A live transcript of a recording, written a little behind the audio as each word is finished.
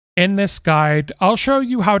In this guide, I'll show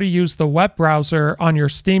you how to use the web browser on your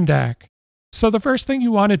Steam Deck. So the first thing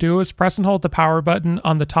you want to do is press and hold the power button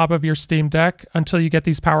on the top of your Steam Deck until you get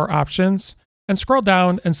these power options, and scroll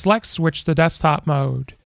down and select switch to desktop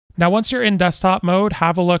mode. Now once you're in desktop mode,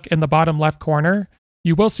 have a look in the bottom left corner.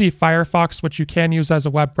 You will see Firefox, which you can use as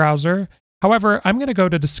a web browser. However, I'm going to go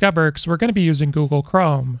to Discover because we're going to be using Google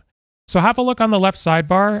Chrome. So have a look on the left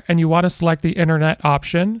sidebar and you want to select the internet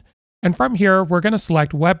option. And from here, we're going to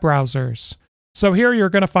select web browsers. So here you're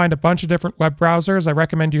going to find a bunch of different web browsers I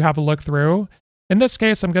recommend you have a look through. In this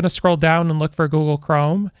case, I'm going to scroll down and look for Google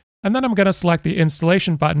Chrome, and then I'm going to select the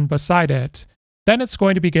installation button beside it. Then it's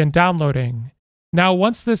going to begin downloading. Now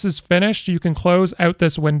once this is finished, you can close out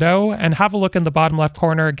this window and have a look in the bottom left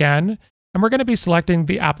corner again, and we're going to be selecting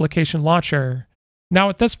the application launcher. Now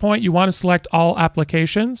at this point, you want to select all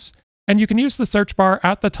applications, and you can use the search bar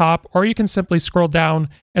at the top, or you can simply scroll down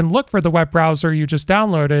and look for the web browser you just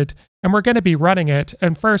downloaded, and we're going to be running it,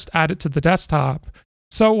 and first add it to the desktop.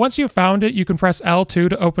 So once you've found it, you can press L2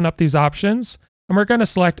 to open up these options, and we're going to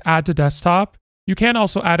select Add to Desktop. You can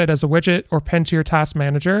also add it as a widget or pin to your task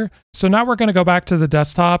manager. So now we're going to go back to the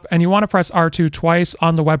desktop, and you want to press R2 twice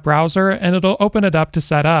on the web browser, and it'll open it up to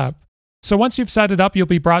set up. So once you've set it up, you'll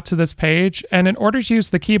be brought to this page, and in order to use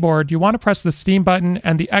the keyboard, you want to press the Steam button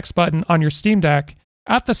and the X button on your Steam Deck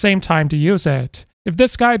at the same time to use it. If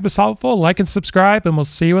this guide was helpful, like and subscribe, and we'll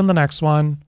see you in the next one.